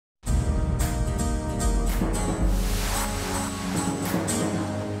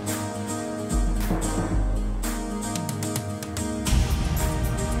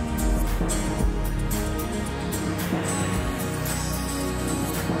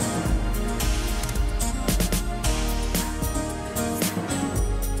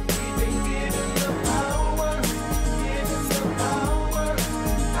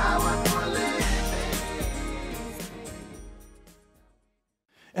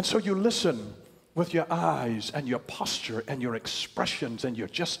And so you listen with your eyes and your posture and your expressions and your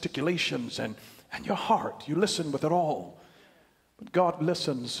gesticulations and your heart. You listen with it all. But God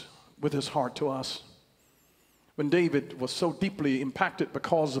listens with his heart to us. When David was so deeply impacted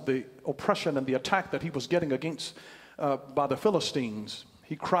because of the oppression and the attack that he was getting against by the Philistines,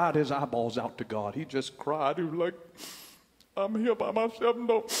 he cried his eyeballs out to God. He just cried. He was like, I'm here by myself.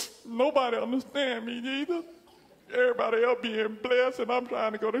 Nobody understand me either. Everybody else being blessed, and I'm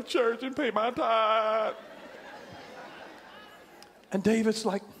trying to go to church and pay my tithe. And David's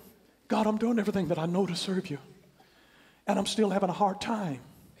like, God, I'm doing everything that I know to serve you, and I'm still having a hard time.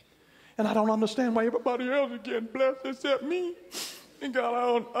 And I don't understand why everybody else is getting blessed except me. And God, I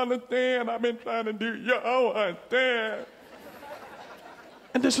don't understand. I've been trying to do, I don't understand.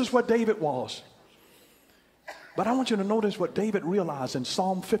 And this is what David was. But I want you to notice what David realized in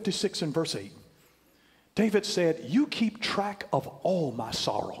Psalm 56 and verse 8. David said, you keep track of all my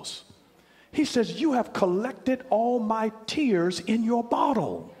sorrows. He says, you have collected all my tears in your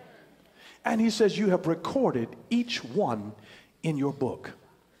bottle. And he says, you have recorded each one in your book.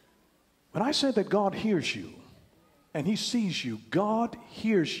 When I said that God hears you and he sees you, God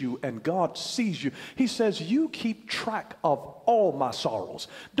hears you and God sees you. He says, you keep track of all my sorrows.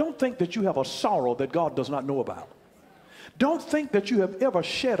 Don't think that you have a sorrow that God does not know about. Don't think that you have ever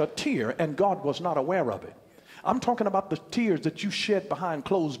shed a tear and God was not aware of it. I'm talking about the tears that you shed behind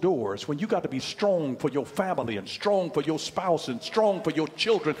closed doors when you got to be strong for your family and strong for your spouse and strong for your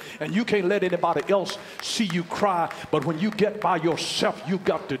children, and you can't let anybody else see you cry. But when you get by yourself, you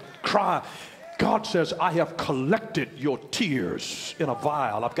got to cry. God says, I have collected your tears in a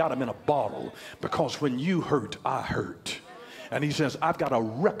vial. I've got them in a bottle, because when you hurt, I hurt. And he says, I've got a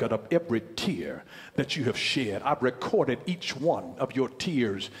record of every tear that you have shed. I've recorded each one of your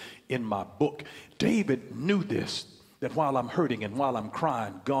tears in my book. David knew this, that while I'm hurting and while I'm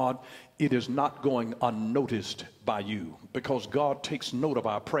crying, God, it is not going unnoticed by you, because God takes note of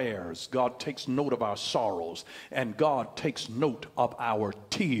our prayers. God takes note of our sorrows, and God takes note of our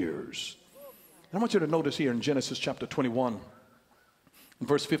tears. And I want you to notice here in Genesis chapter 21,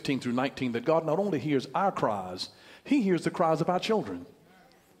 verse 15 through 19, that God not only hears our cries, he hears the cries of our children.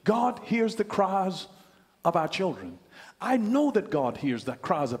 God hears the cries of our children. I know that God hears the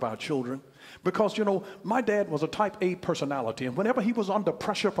cries of our children because, you know, my dad was a type A personality, and whenever he was under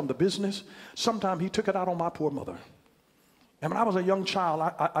pressure from the business, sometimes he took it out on my poor mother. And when I was a young child,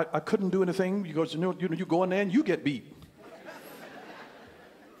 I couldn't do anything because, you go in there and you get beat.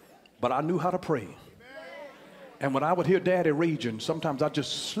 But I knew how to pray. And when I would hear Daddy raging, sometimes I'd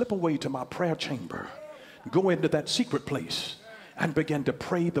just slip away to my prayer chamber, go into that secret place, and began to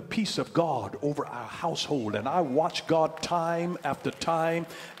pray the peace of God over our household. And I watched God time after time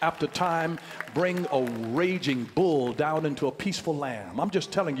after time bring a raging bull down into a peaceful lamb. I'm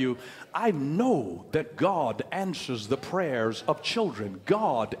just telling you, I know that God answers the prayers of children.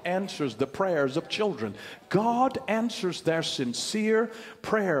 God answers the prayers of children. God answers their sincere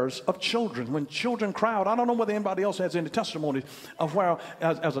prayers of children. When children cry out, I don't know whether anybody else has any testimony of where,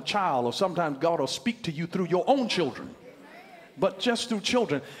 as a child, or sometimes God will speak to you through your own children, but just through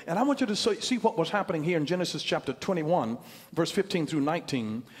children. And I want you to see what was happening here in Genesis chapter 21, verse 15 through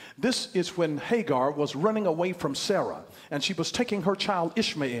 19. This is when Hagar was running away from Sarah, and she was taking her child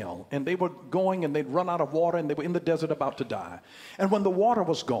Ishmael, and they were going, and they'd run out of water, and they were in the desert about to die. And when the water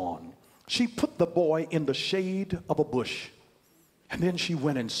was gone, she put the boy in the shade of a bush, and then she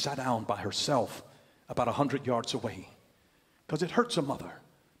went and sat down by herself about 100 yards away, because it hurts a mother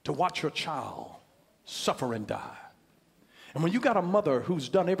to watch her child suffer and die. And when you got a mother who's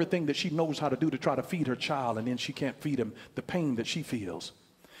done everything that she knows how to do to try to feed her child, and then she can't feed him, the pain that she feels.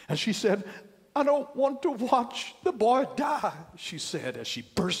 And she said, I don't want to watch the boy die, she said as she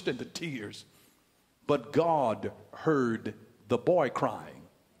burst into tears. But God heard the boy crying.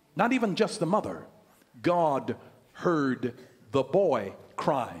 Not even just the mother. God heard the boy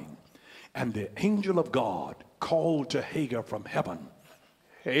crying. And the angel of God called to Hagar from heaven,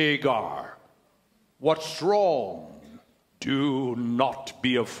 Hagar, what's wrong? Do not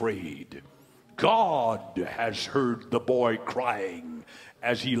be afraid. God has heard the boy crying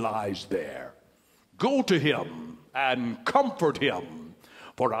as he lies there. Go to him and comfort him,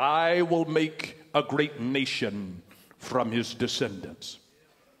 for I will make a great nation from his descendants.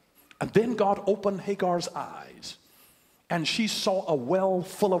 And then God opened Hagar's eyes, and she saw a well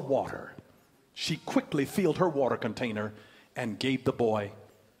full of water. She quickly filled her water container and gave the boy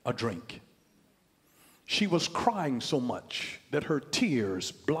a drink. She was crying so much that her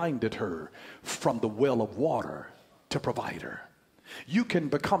tears blinded her from the well of water to provide her. You can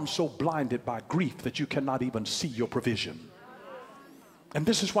become so blinded by grief that you cannot even see your provision. And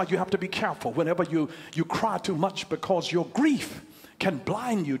this is why you have to be careful whenever you cry too much, because your grief can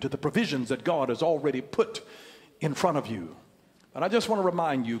blind you to the provisions that God has already put in front of you. And I just want to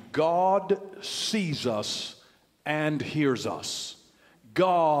remind you, God sees us and hears us.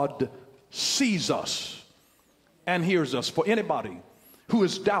 God sees us and hears us. For anybody who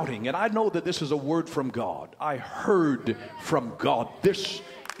is doubting, and I know that this is a word from God. I heard from God. This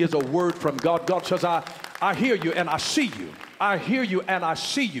is a word from God. God says, I hear you and I see you. I hear you and I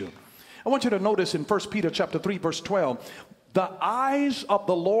see you. I want you to notice in 1 Peter chapter 3, verse 12, the eyes of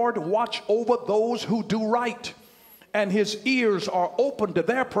the Lord watch over those who do right, and his ears are open to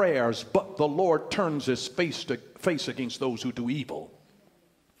their prayers, but the Lord turns his face against those who do evil.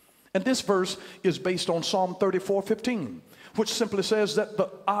 And this verse is based on Psalm 34:15, which simply says that the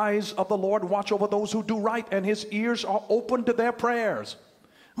eyes of the Lord watch over those who do right, and his ears are open to their prayers.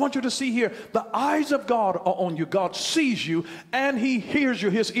 I want you to see here, the eyes of God are on you. God sees you and he hears you.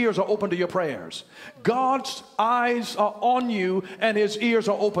 His ears are open to your prayers. God's eyes are on you and his ears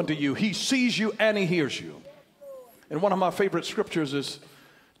are open to you. He sees you and he hears you. And one of my favorite scriptures is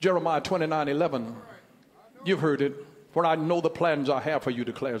Jeremiah 29:11. You've heard it. For I know the plans I have for you,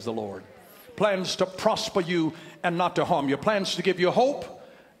 declares the Lord. Plans to prosper you and not to harm you. Plans to give you hope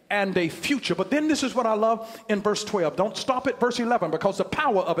and a future. But then this is what I love in verse 12. Don't stop at verse 11, because the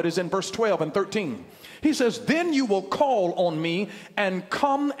power of it is in verse 12 and 13. He says, then you will call on me and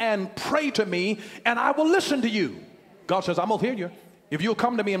come and pray to me, and I will listen to you. God says, I'm going to hear you if you'll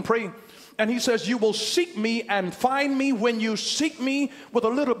come to me and pray. And he says, you will seek me and find me when you seek me with a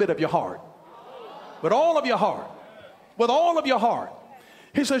little bit of your heart. With all of your heart. With all of your heart.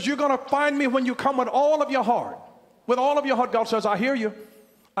 He says, you're going to find me when you come with all of your heart. With all of your heart. God says, I hear you.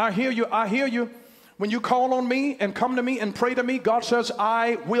 I hear you. I hear you. When you call on me and come to me and pray to me, God says,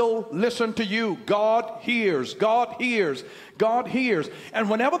 I will listen to you. God hears. God hears. God hears. And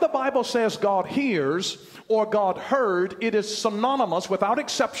whenever the Bible says God hears or God heard, it is synonymous without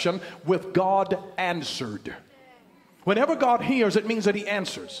exception with God answered. Whenever God hears, it means that he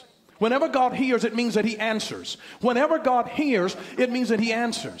answers. Whenever God hears, it means that he answers. Whenever God hears, it means that he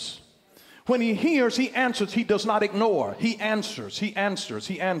answers. When he hears, he answers. He does not ignore. He answers. He answers.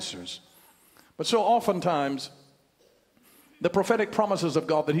 He answers. But so oftentimes, the prophetic promises of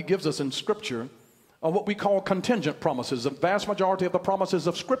God that he gives us in Scripture are what we call contingent promises. The vast majority of the promises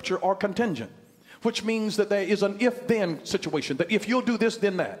of Scripture are contingent, which means that there is an if-then situation, that if you'll do this,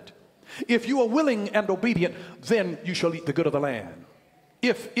 then that. If you are willing and obedient, then you shall eat the good of the land.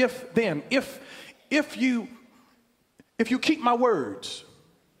 If you keep my words,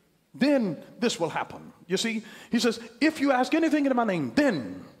 then this will happen. You see, he says, if you ask anything in my name,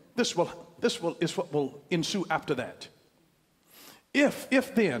 then this is what will ensue after that.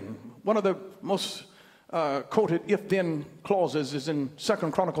 If then, one of the most quoted if then clauses is in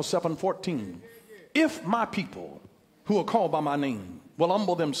 2 Chronicles 7:14. If my people who are called by my name will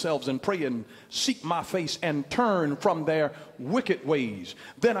humble themselves and pray and seek my face and turn from their wicked ways,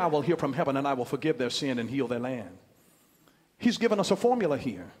 then I will hear from heaven and I will forgive their sin and heal their land. He's given us a formula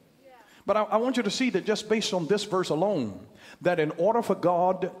here. But I want you to see that just based on this verse alone, that in order for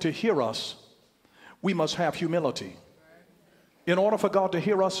God to hear us, we must have humility. In order for God to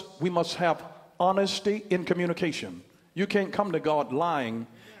hear us, we must have honesty in communication. You can't come to God lying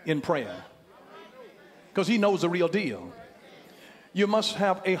in prayer, because he knows the real deal. You must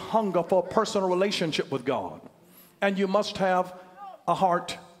have a hunger for a personal relationship with God, and you must have a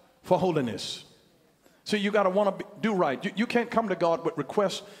heart for holiness. So you got to want to do right. You can't come to God with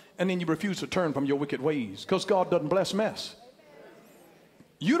requests and then you refuse to turn from your wicked ways, because God doesn't bless mess.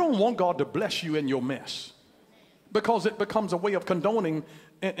 You don't want God to bless you in your mess, because it becomes a way of condoning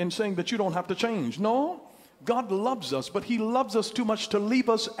and saying that you don't have to change. No, God loves us, but he loves us too much to leave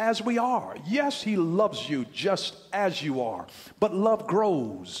us as we are. Yes, he loves you just as you are, but love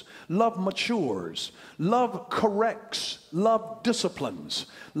grows, love matures, love corrects, love disciplines,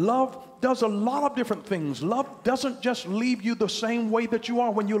 love does a lot of different things. Love doesn't just leave you the same way that you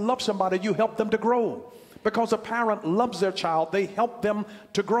are. When you love somebody, you help them to grow. Because a parent loves their child, they help them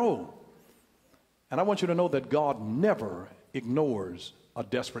to grow. And I want you to know that God never ignores a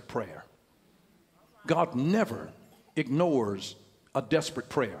desperate prayer. God never ignores a desperate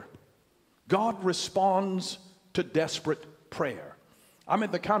prayer. God responds to desperate prayer. I mean,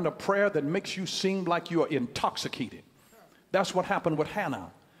 the kind of prayer that makes you seem like you are intoxicated. That's what happened with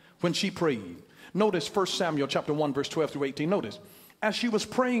Hannah when she prayed. Notice 1 Samuel chapter 1, verse 12 through 18. Notice, as she was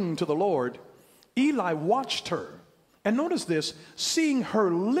praying to the Lord, Eli watched her. And notice this, seeing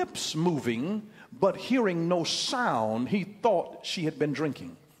her lips moving, but hearing no sound, he thought she had been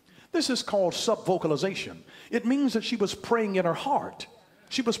drinking. This is called subvocalization. It means that she was praying in her heart,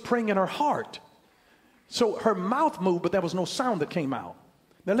 She was praying in her heart. So her mouth moved, but there was no sound that came out.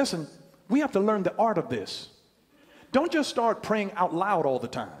 Now listen, we have to learn the art of this. Don't just start praying out loud all the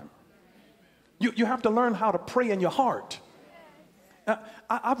time. You have to learn how to pray in your heart.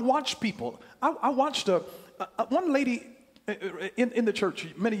 I've watched people. I watched one lady in the church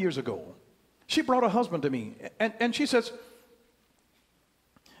many years ago. She brought her husband to me, and she said,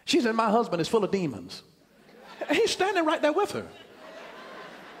 my husband is full of demons. And he's standing right there with her.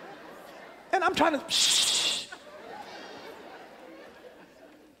 And I'm trying to, shh.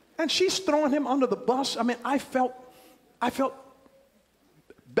 And she's throwing him under the bus. I mean, I felt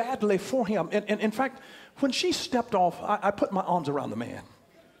badly for him. And in fact, when she stepped off, I put my arms around the man.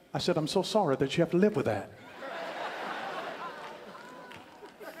 I said, I'm so sorry that you have to live with that.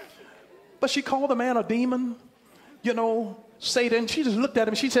 But she called the man a demon, you know, Satan. She just looked at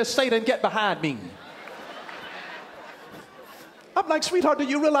him. She said, Satan, get behind me. I'm like, sweetheart, do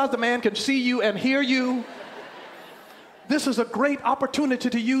you realize the man can see you and hear you? This is a great opportunity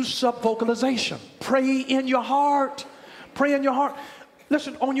to use subvocalization. Pray in your heart. Pray in your heart.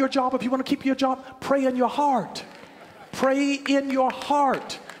 Listen, on your job, if you want to keep your job, pray in your heart. Pray in your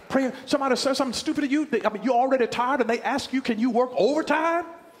heart. Pray. Somebody says something stupid to you. You're already tired and they ask you, can you work overtime?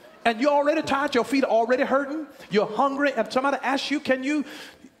 And you're already tired, your feet are already hurting, you're hungry, and somebody asks you, can you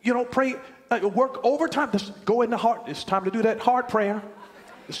pray, work overtime? Just go in the heart. It's time to do that heart prayer.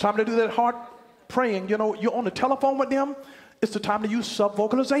 It's time to do that heart praying. You know, you're on the telephone with them. It's the time to use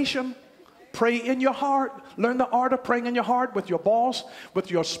subvocalization. Pray in your heart. Learn the art of praying in your heart with your boss,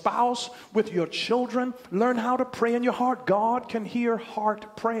 with your spouse, with your children. Learn how to pray in your heart. God can hear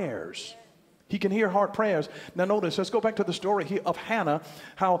heart prayers. He can hear heart prayers. Now notice, let's go back to the story here of Hannah,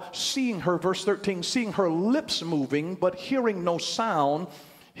 how seeing her, verse 13, seeing her lips moving, but hearing no sound,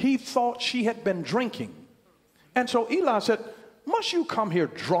 he thought she had been drinking. And so Eli said, must you come here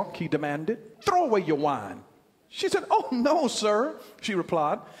drunk, he demanded. Throw away your wine. She said, oh, no, sir, she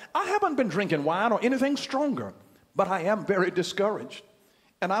replied. I haven't been drinking wine or anything stronger, but I am very discouraged.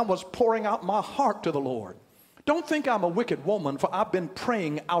 And I was pouring out my heart to the Lord. Don't think I'm a wicked woman, for I've been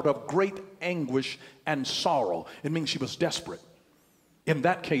praying out of great anguish and sorrow. It means she was desperate. In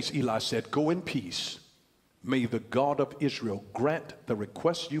that case, Eli said, go in peace. May the God of Israel grant the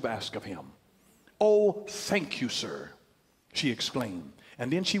request you've asked of him. Oh, thank you, sir, she exclaimed.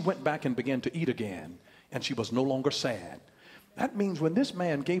 And then she went back and began to eat again, and she was no longer sad. That means when this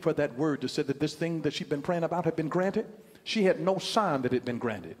man gave her that word to say that this thing that she'd been praying about had been granted, she had no sign that it had been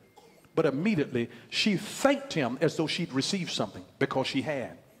granted. But immediately she thanked him as though she'd received something, because she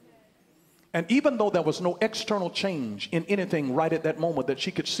had. And even though there was no external change in anything right at that moment that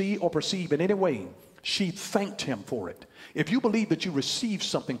she could see or perceive in any way, she thanked him for it. If you believe that you received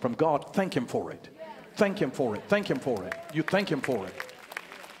something from God, thank him for it. Thank him for it. Thank him for it. You thank him for it.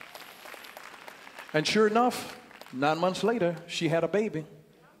 And sure enough, 9 months later, she had a baby.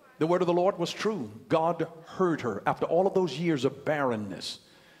 The word of the Lord was true. God heard her after all of those years of barrenness.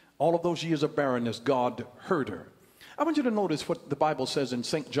 All of those years of barrenness, God heard her. I want you to notice what the Bible says in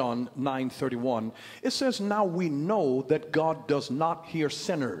St. John 9:31. It says, now we know that God does not hear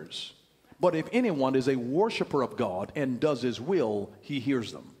sinners, but if anyone is a worshiper of God and does his will, he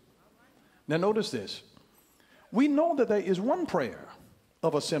hears them. Now notice this. We know that there is one prayer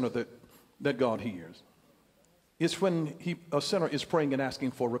of a sinner that God hears. It's when a sinner is praying and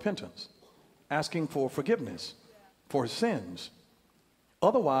asking for repentance, asking for forgiveness for his sins.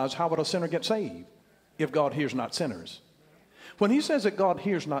 Otherwise, how would a sinner get saved if God hears not sinners? When he says that God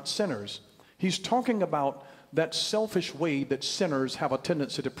hears not sinners, he's talking about that selfish way that sinners have a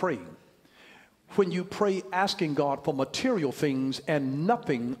tendency to pray. When you pray asking God for material things and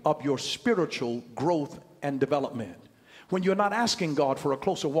nothing of your spiritual growth and development. When you're not asking God for a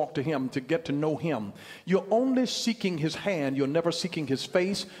closer walk to him, to get to know him, you're only seeking his hand. You're never seeking his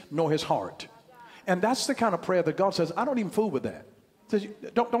face nor his heart. And that's the kind of prayer that God says, I don't even fool with that. Says,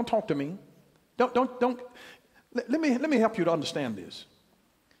 don't talk to me. Don't. Let me help you to understand this.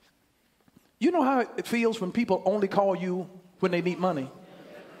 You know how it feels when people only call you when they need money?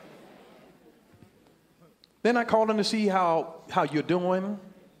 They're not calling to see how you're doing,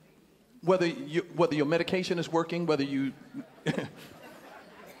 whether your medication is working, whether you...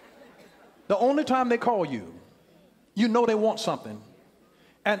 The only time they call you, you know they want something.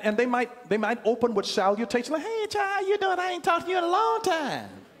 And they might open with salutation, like, hey, child, how you doing? I ain't talked to you in a long time.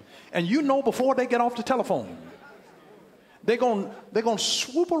 And you know before they get off the telephone, they're gonna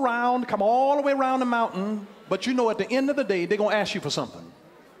swoop around, come all the way around the mountain, but you know at the end of the day, they're going to ask you for something.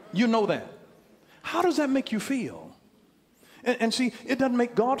 You know that. How does that make you feel? And see, it doesn't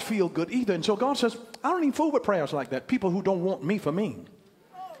make God feel good either. And so God says, I don't even fool with prayers like that. People who don't want me for me.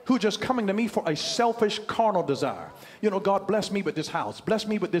 who are just coming to me for a selfish carnal desire. You know, God, bless me with this house, bless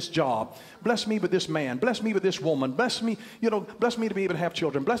me with this job, bless me with this man, bless me with this woman, bless me, you know, bless me to be able to have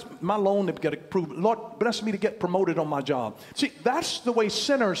children, bless my loan to get approved, Lord, bless me to get promoted on my job. See, that's the way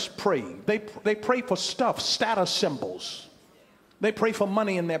sinners pray. They pray for stuff, status symbols. They pray for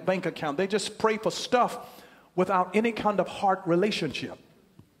money in their bank account. They just pray for stuff without any kind of heart relationship.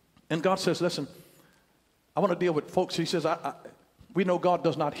 And God says, listen, I want to deal with folks. He says, we know God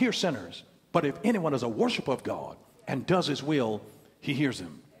does not hear sinners, but if anyone is a worshiper of God and does his will, he hears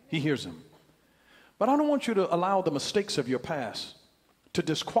him. He hears him. But I don't want you to allow the mistakes of your past to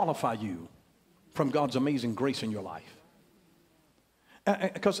disqualify you from God's amazing grace in your life.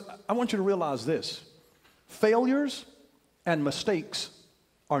 Because I want you to realize this. Failures and mistakes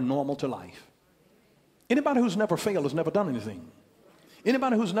are normal to life. Anybody who's never failed has never done anything.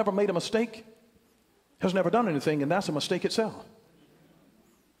 Anybody who's never made a mistake has never done anything, and that's a mistake itself.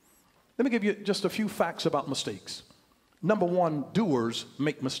 Let me give you just a few facts about mistakes. Number one, doers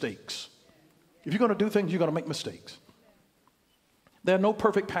make mistakes. If you're going to do things, you're going to make mistakes. There are no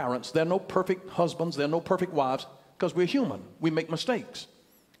perfect parents. There are no perfect husbands. There are no perfect wives, because we're human. We make mistakes.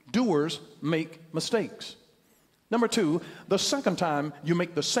 Doers make mistakes. Number two, the second time you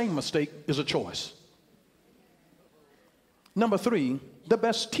make the same mistake is a choice. Number three, the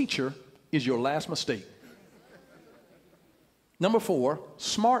best teacher is your last mistake. Number four,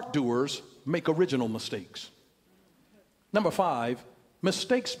 smart doers make original mistakes. Number five,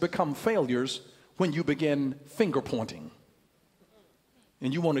 mistakes become failures when you begin finger pointing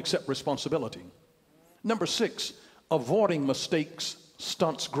and you won't accept responsibility. Number six, avoiding mistakes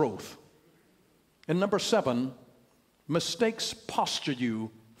stunts growth. And number seven, mistakes posture you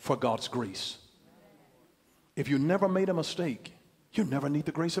for God's grace. If you never made a mistake, you never need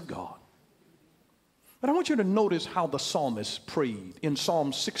the grace of God. But I want you to notice how the psalmist prayed in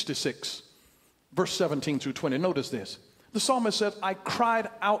Psalm 66, verse 17 through 20. Notice this. The psalmist said, I cried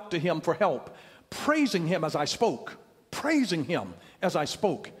out to him for help, praising him as I spoke. Praising him as I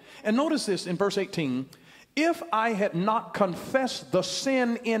spoke. And notice this in verse 18. If I had not confessed the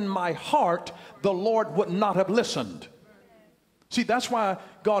sin in my heart, the Lord would not have listened. See, that's why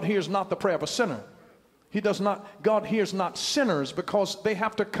God hears not the prayer of a sinner. God hears not sinners, because they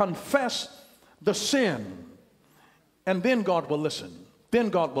have to confess the sin. And then God will listen. Then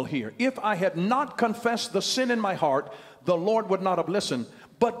God will hear. If I had not confessed the sin in my heart, the Lord would not have listened.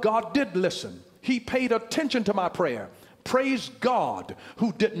 But God did listen. He paid attention to my prayer. Praise God,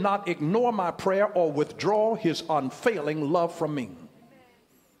 who did not ignore my prayer or withdraw his unfailing love from me.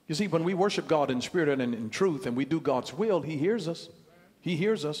 You see, when we worship God in spirit and in truth, and we do God's will, he hears us. He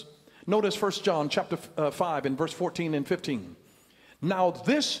hears us. Notice 1 John chapter 5 and verse 14 and 15. Now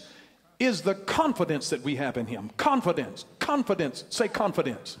this is the confidence that we have in him. Confidence. Confidence. Say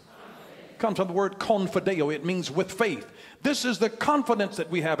confidence. Comes from the word confideo. It means with faith. This is the confidence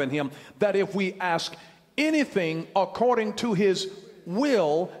that we have in him, that if we ask anything according to his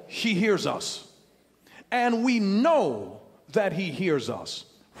will, he hears us. And we know that he hears us.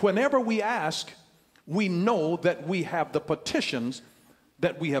 Whenever we ask, we know that we have the petitions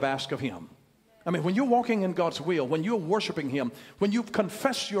that we have asked of him. I mean, when you're walking in God's will, when you're worshiping him, when you've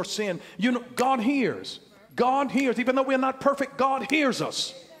confessed your sin, you know, God hears. God hears. Even though we're not perfect, God hears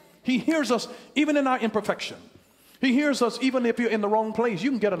us. He hears us even in our imperfection. He hears us even if you're in the wrong place.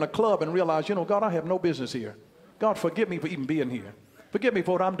 You can get in a club and realize, you know, God, I have no business here. God, forgive me for even being here. Forgive me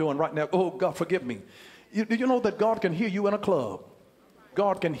for what I'm doing right now. Oh, God, forgive me. Do you know that God can hear you in a club?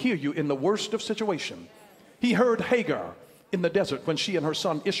 God can hear you in the worst of situations. He heard Hagar in the desert when she and her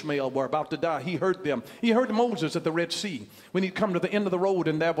son Ishmael were about to die. He heard them. He heard Moses at the Red Sea when he'd come to the end of the road,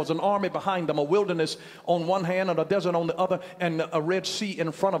 and there was an army behind them, a wilderness on one hand and a desert on the other, and a Red Sea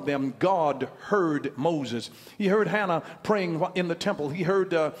in front of them. God heard Moses. He heard Hannah praying in the temple. He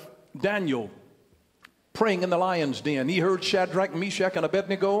heard Daniel praying in the lion's den. He heard Shadrach, Meshach, and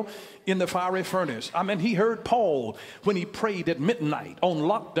Abednego in the fiery furnace. I mean, he heard Paul when he prayed at midnight on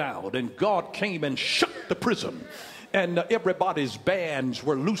lockdown, and God came and shut the prison. And everybody's bands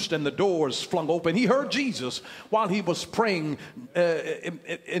were loosed and the doors flung open. He heard Jesus while he was praying,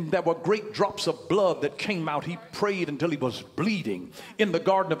 and there were great drops of blood that came out. He prayed until he was bleeding in the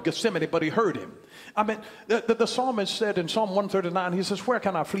Garden of Gethsemane, but he heard him. I mean, the psalmist said in Psalm 139, he says, where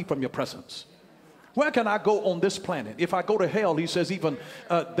can I flee from your presence? Where can I go on this planet? If I go to hell, he says, even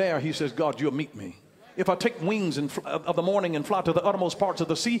there, he says, God, you'll meet me. If I take wings of the morning and fly to the uttermost parts of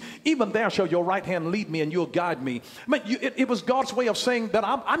the sea, even there shall your right hand lead me and you'll guide me. I mean, it was God's way of saying that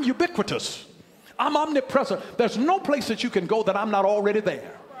I'm ubiquitous. I'm omnipresent. There's no place that you can go that I'm not already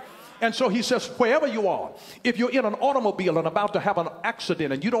there. And so he says, wherever you are, if you're in an automobile and about to have an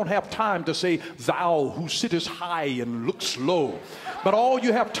accident and you don't have time to say, thou who sittest high and looks low, but all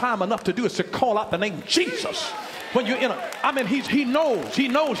you have time enough to do is to call out the name Jesus. When you're in he knows,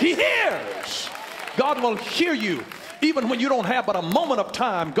 he hears. God will hear you. Even when you don't have but a moment of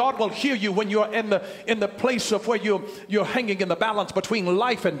time, God will hear you. When you're in the place of where you're hanging in the balance between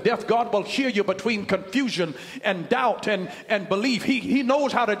life and death, God will hear you between confusion and doubt and belief. He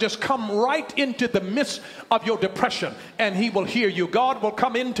knows how to just come right into the midst of your depression, and he will hear you. God will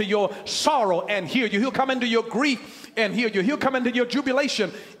come into your sorrow and hear you. He'll come into your grief and hear you. He'll come into your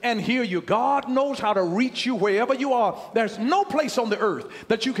jubilation and hear you. God knows how to reach you wherever you are. There's no place on the earth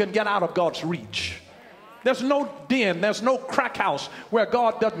that you can get out of God's reach. There's no den, there's no crack house where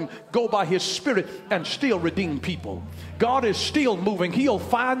God doesn't go by his Spirit and still redeem people. God is still moving. He'll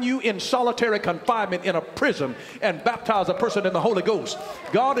find you in solitary confinement in a prison and baptize a person in the Holy Ghost.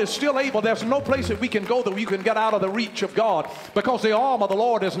 God is still able. There's no place that we can go that we can get out of the reach of God, because the arm of the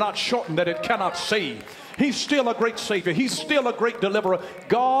Lord is not shortened that it cannot save. He's still a great Savior. He's still a great deliverer.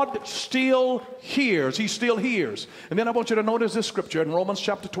 God still hears. He still hears. And then I want you to notice this scripture in Romans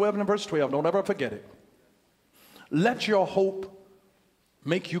chapter 12 and verse 12. Don't ever forget it. Let your hope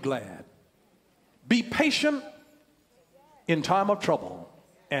make you glad. Be patient in time of trouble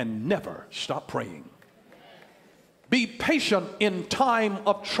and never stop praying. Be patient in time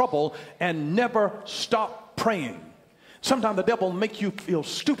of trouble and never stop praying. Sometimes the devil will make you feel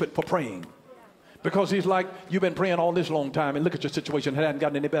stupid for praying, because he's like, you've been praying all this long time and look at your situation, it hasn't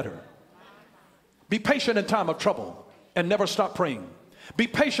gotten any better. Be patient in time of trouble and never stop praying. Be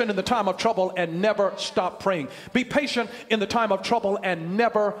patient in the time of trouble and never stop praying. Be patient in the time of trouble and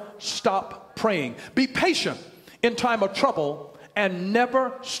never stop praying. Be patient in time of trouble and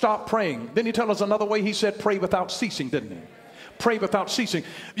never stop praying. Then he tells us another way. He said, pray without ceasing, didn't he? Pray without ceasing.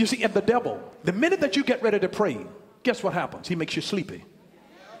 You see, and the devil, the minute that you get ready to pray, guess what happens? He makes you sleepy.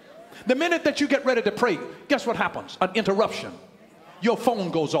 The minute that you get ready to pray, guess what happens? An interruption. Your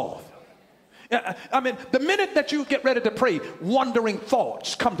phone goes off. The minute that you get ready to pray, wandering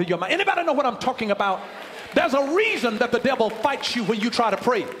thoughts come to your mind. Anybody know what I'm talking about? There's a reason that the devil fights you when you try to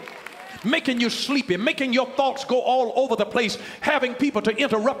pray, making you sleepy, making your thoughts go all over the place, having people to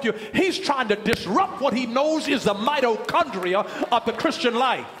interrupt you. He's trying to disrupt what he knows is the mitochondria of the Christian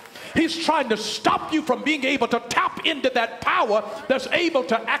life. He's trying to stop you from being able to tap into that power that's able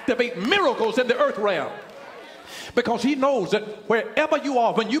to activate miracles in the earth realm. Because he knows that wherever you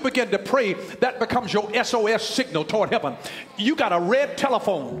are, when you begin to pray, that becomes your SOS signal toward heaven. You got a red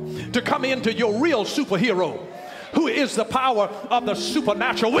telephone to come into your real superhero, who is the power of the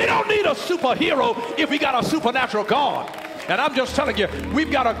supernatural. We don't need a superhero if we got a supernatural God. And I'm just telling you,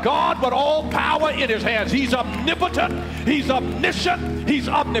 we've got a God with all power in his hands. He's omnipotent, he's omniscient, he's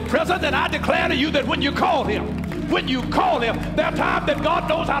omnipresent. And I declare to you that when you call him, there are times that God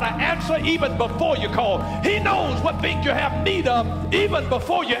knows how to answer even before you call. He knows what things you have need of even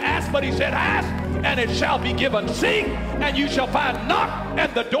before you ask. But he said, ask and it shall be given. Seek and you shall find. Knock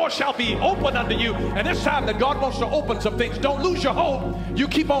and the door shall be opened unto you. And it's time that God wants to open some things. Don't lose your hope. You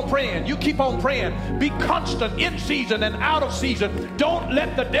keep on praying. You keep on praying. Be constant in season and out of season. Don't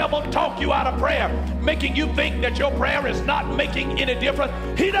let the devil talk you out of prayer, making you think that your prayer is not making any difference.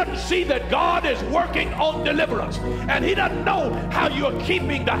 He doesn't see that God is working on deliverance, and he doesn't know how you're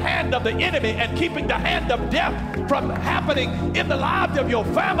keeping the hand of the enemy and keeping the hand of death from happening in the lives of your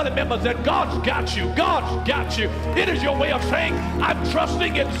family members. That God's got you. God's got you. It is your way of saying, I'm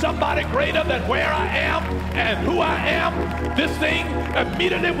trusting in somebody greater than where I am and who I am. This thing,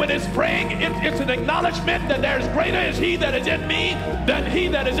 immediately when it's praying, it's an acknowledgement that there's greater is he that is in me than he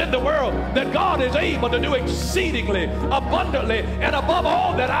that is in the world. That God is able to do exceedingly abundantly and above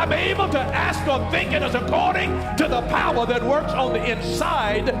all that I'm able to ask or think, and is according to the power that works on the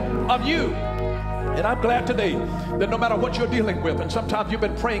inside of you. And I'm glad today that no matter what you're dealing with, and sometimes you've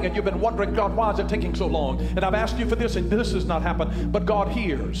been praying and you've been wondering, God, why is it taking so long? And I've asked you for this and this has not happened. But God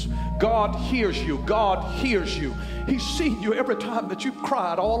hears. God hears you. God hears you. He's seen you every time that you've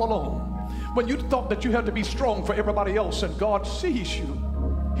cried all alone, when you thought that you had to be strong for everybody else. And God sees you.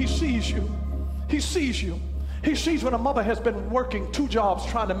 He sees you. He sees you. He sees when a mother has been working 2 jobs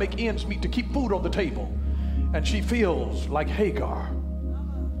trying to make ends meet to keep food on the table, and she feels like Hagar,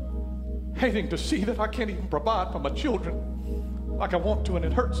 hating to see that I can't even provide for my children like I want to, and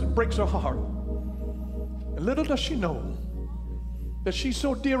it hurts and breaks her heart. And little does she know that she's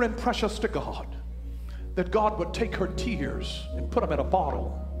so dear and precious to God that God would take her tears and put them in a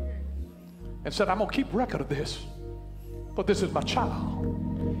bottle and said, I'm going to keep record of this, but this is my child,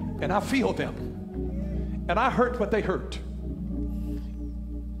 and I feel them, and I hurt what they hurt.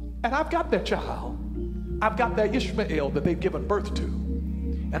 And I've got their child. I've got their Ishmael that they've given birth to.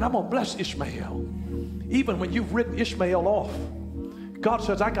 And I'm going to bless Ishmael. Even when you've written Ishmael off, God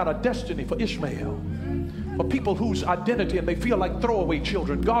says, I got a destiny for Ishmael. For people whose identity and they feel like throwaway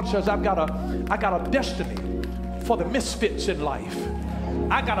children, God says, I got a destiny for the misfits in life.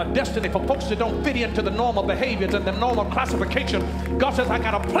 I got a destiny for folks that don't fit into the normal behaviors and the normal classification. God says, I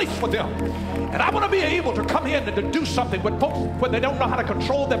got a place for them. And I want to be able to come in and to do something with folks when they don't know how to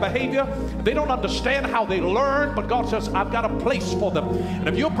control their behavior. They don't understand how they learn. But God says, I've got a place for them. And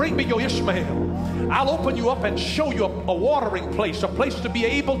if you'll bring me your Ishmael, I'll open you up and show you a watering place, a place to be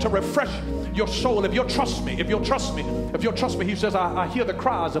able to refresh your soul. If you'll trust me, if you'll trust me, if you'll trust me, he says, I hear the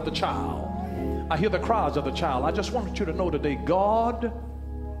cries of the child. I hear the cries of the child. I just want you to know today, God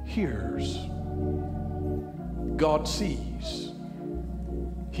hears. God sees.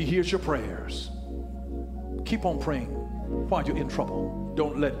 He hears your prayers. Keep on praying while you're in trouble.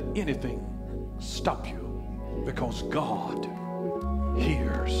 Don't let anything stop you, because God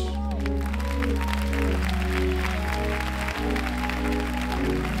hears.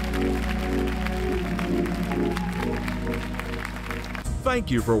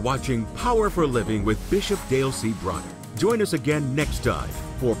 Thank you for watching Power for Living with Bishop Dale C. Bronner. Join us again next time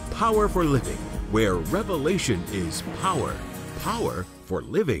for Power for Living, where revelation is power. Power for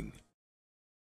living.